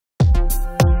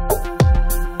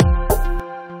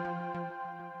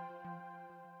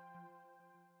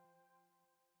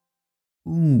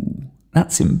Ooh,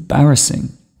 that's embarrassing.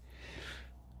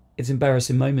 It's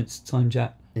embarrassing moments time,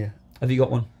 Jack. Yeah. Have you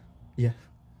got one? Yeah.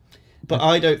 But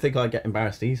I don't think I get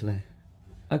embarrassed easily.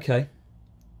 Okay.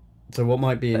 So what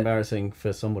might be embarrassing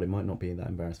for somebody might not be that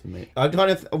embarrassing for me. I kind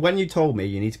of, when you told me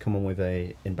you need to come on with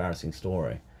a embarrassing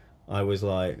story, I was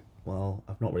like, well,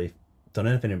 I've not really done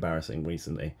anything embarrassing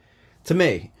recently. To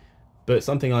me. But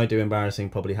something I do embarrassing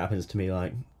probably happens to me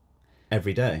like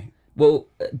every day. Well,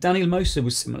 Danny Lamosa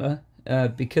was similar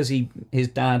because his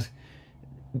dad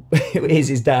is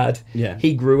his dad. Yeah.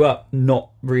 He grew up not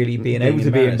really being able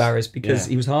to be embarrassed because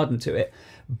he was hardened to it.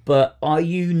 But are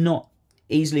you not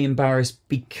easily embarrassed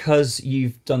because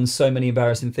you've done so many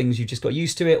embarrassing things, you've just got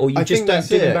used to it, or you just don't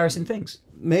do embarrassing things?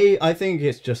 Me, I think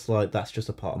it's just like that's just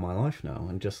a part of my life now,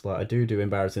 and just like I do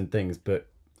embarrassing things, but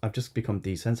I've just become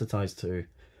desensitized to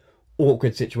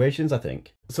awkward situations, I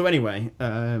think. So anyway, it's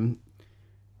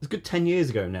a good 10 years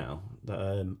ago now that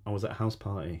I was at a house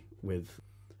party with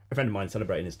a friend of mine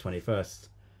celebrating his 21st,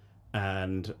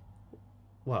 and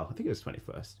well, I think it was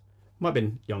 21st, might have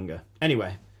been younger.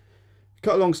 Anyway,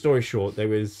 cut a long story short, there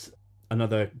was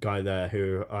another guy there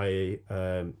who I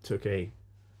took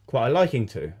quite a liking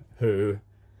to, who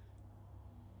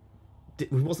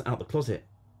wasn't out the closet.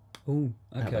 Oh,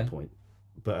 okay. At that point,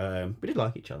 but we did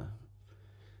like each other.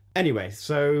 Anyway,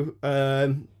 so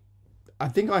I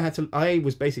think I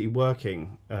was basically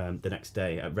working the next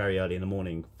day at very early in the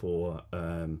morning for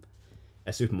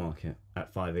a supermarket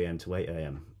at 5 a.m. to 8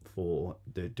 a.m. for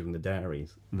doing the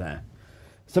dairies there.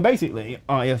 So basically,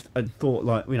 I thought,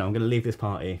 like, I'm going to leave this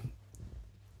party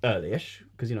early-ish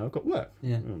because, I've got work.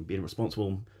 Yeah. Being a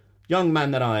responsible young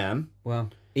man that I am. Wow.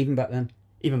 Even back then?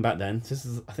 Even back then. So this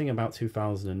is, I think, about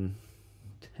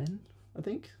 2010, I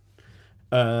think.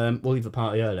 We'll leave the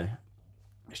party early.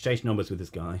 Exchanged numbers with this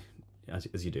guy,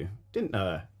 as you do. Didn't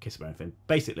kiss him or anything.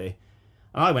 Basically,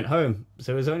 I went home,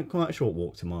 so it was only quite a short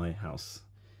walk to my house.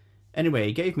 Anyway,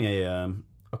 he gave me a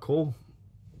call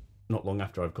not long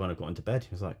after I've kind of got into bed. He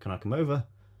was like, "Can I come over?"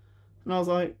 And I was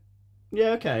like, "Yeah,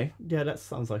 okay. Yeah, that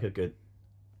sounds like a good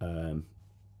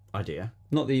idea."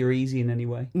 Not that you're easy in any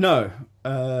way. No.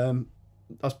 I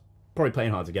was probably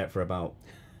playing hard to get for about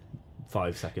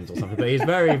 5 seconds or something. But he's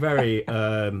very, very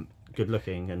good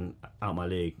looking and out of my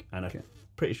league. And I'm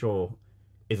pretty sure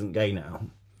isn't gay now.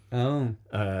 Oh.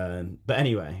 But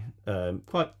anyway,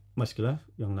 quite muscular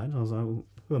young lad. I was like, well,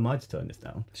 who am I to turn this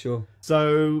down? Sure.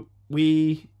 So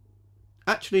we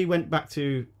actually went back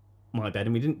to my bed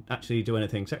and we didn't actually do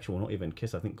anything sexual, not even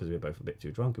kiss, I think, because we were both a bit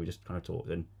too drunk. We just kind of talked.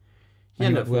 And he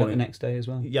ended up work the next day as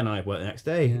well. Yeah, and I worked the next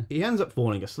day. Yeah. He ends up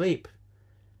falling asleep.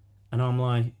 And I'm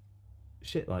like,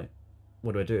 shit, like,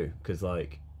 what do I do? Because,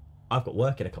 like, I've got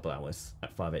work in a couple of hours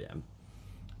at 5 a.m.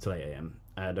 till 8 a.m.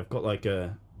 And I've got, like,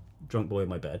 a drunk boy in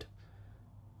my bed.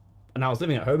 And I was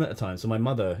living at home at the time, so my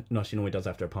mother, she normally does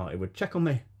after a party, would check on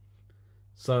me.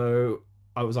 So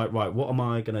I was like, right, what am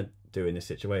I going to do in this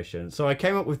situation? So I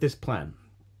came up with this plan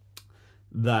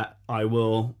that I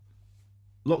will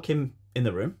lock him in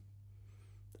the room.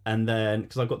 And then,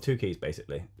 because I've got 2 keys,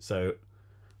 basically. So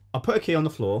I'll put a key on the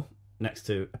floor next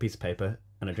to a piece of paper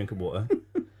and a drink of water.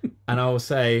 And I will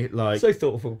say, like... So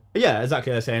thoughtful. Yeah,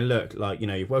 exactly. They're saying, look, like,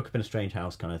 you've woke up in a strange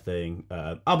house kind of thing.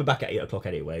 I'll be back at 8 o'clock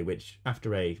anyway, which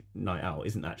after a night out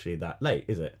isn't actually that late,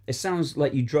 is it? It sounds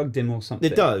like you drugged him or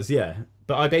something. It does, yeah.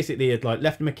 But I basically had, like,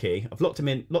 left him a key. I've locked him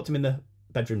in the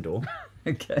bedroom door.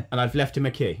 Okay. And I've left him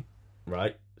a key,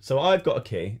 right? So I've got a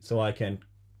key so I can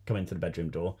come into the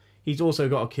bedroom door. He's also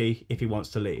got a key if he wants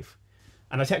to leave.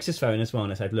 And I texted his phone as well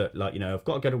and I said, look, like, I've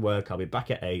got to go to work. I'll be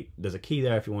back at 8. There's a key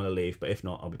there if you want to leave. But if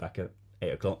not, I'll be back at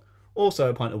 8 o'clock.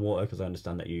 Also a pint of water because I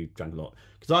understand that you drank a lot.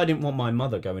 Because I didn't want my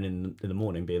mother going in the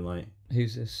morning being like,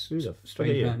 who's a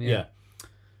strange man? Yeah.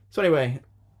 So anyway,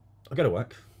 I go to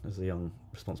work as a young,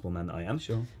 responsible man that I am.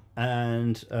 Sure.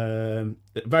 And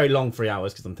very long 3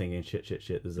 hours because I'm thinking,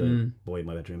 shit, there's a boy in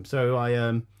my bedroom. So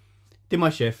I did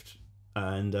my shift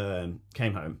and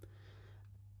came home.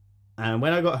 And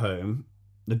when I got home,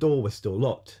 the door was still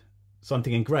locked. So I'm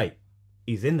thinking, great,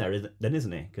 he's in there then,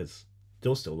 isn't he? Because the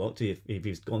door's still locked. If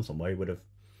he's gone somewhere, he would have,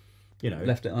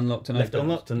 left it unlocked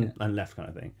and and left kind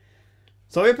of thing.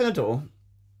 So I opened the door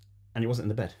and he wasn't in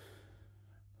the bed.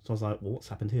 So I was like, well, what's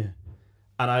happened here?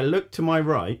 And I looked to my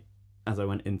right as I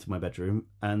went into my bedroom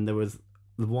and there was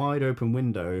the wide open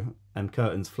window and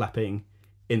curtains flapping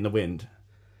in the wind.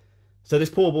 So this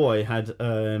poor boy had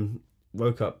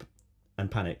woke up and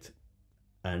panicked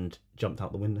and jumped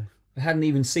out the window. I hadn't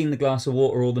even seen the glass of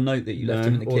water or the note that you left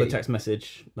him in the key. Or the text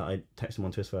message that I texted him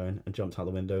onto his phone and jumped out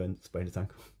the window and sprained his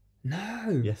ankle.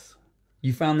 No. Yes.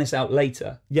 You found this out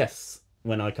later? Yes.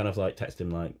 When I kind of like texted him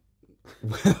like,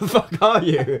 where the fuck are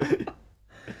you?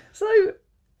 So,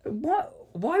 what?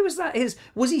 Why was that his?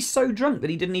 Was he so drunk that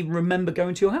he didn't even remember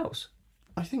going to your house?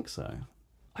 I think so.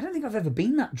 I don't think I've ever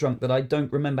been that drunk that I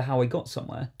don't remember how I got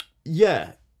somewhere.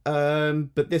 Yeah,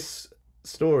 but this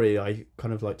story I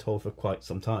kind of like told for quite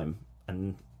some time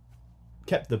and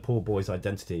kept the poor boy's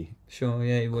identity. Sure,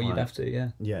 yeah, well, you'd have to, yeah.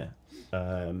 Yeah,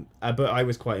 but I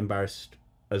was quite embarrassed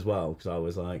as well because I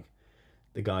was like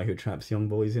the guy who traps young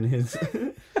boys in his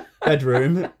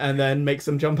bedroom and then makes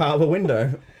them jump out of a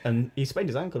window, and he sprained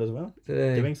his ankle as well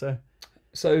doing so.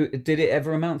 So did it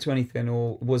ever amount to anything,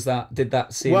 or did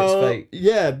that seal its fate?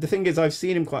 Yeah, the thing is, I've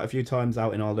seen him quite a few times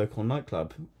out in our local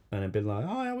nightclub, and I'd been like,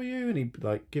 "Oh, how are you?" And he'd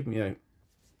like give me a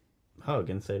hug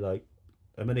and say like,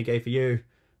 "I'm only gay for you,"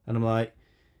 and I'm like,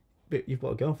 "But you've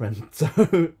got a girlfriend,"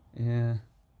 so yeah.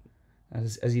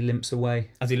 As he limps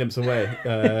away.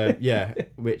 Yeah,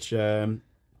 which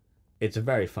it's a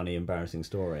very funny, embarrassing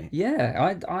story.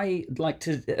 Yeah, I like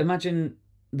to imagine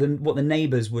what the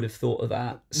neighbours would have thought of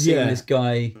that, seeing this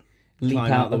guy leap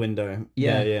out the window.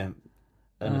 Yeah,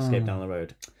 and escape down the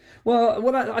road.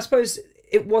 Well, I suppose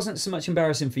it wasn't so much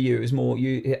embarrassing for you; it was more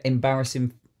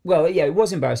embarrassing. Well, yeah, it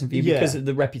was embarrassing for you because of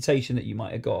the reputation that you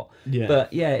might have got. Yeah,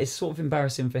 but yeah, it's sort of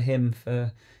embarrassing for him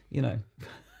for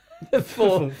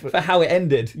for how it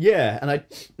ended. Yeah, and I'm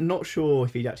not sure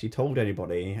if he'd actually told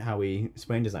anybody how he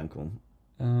sprained his ankle.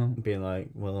 Being like,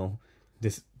 well,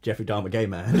 this Jeffrey Dahmer gay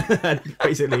man had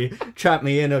basically trapped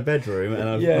me in a bedroom, and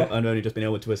I've only just been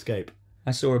able to escape. I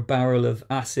saw a barrel of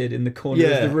acid in the corner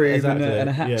of the room and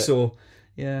a hacksaw.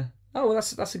 Yeah. Oh, well,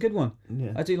 that's a good one.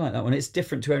 Yeah. I do like that one. It's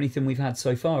different to anything we've had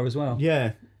so far as well.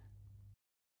 Yeah.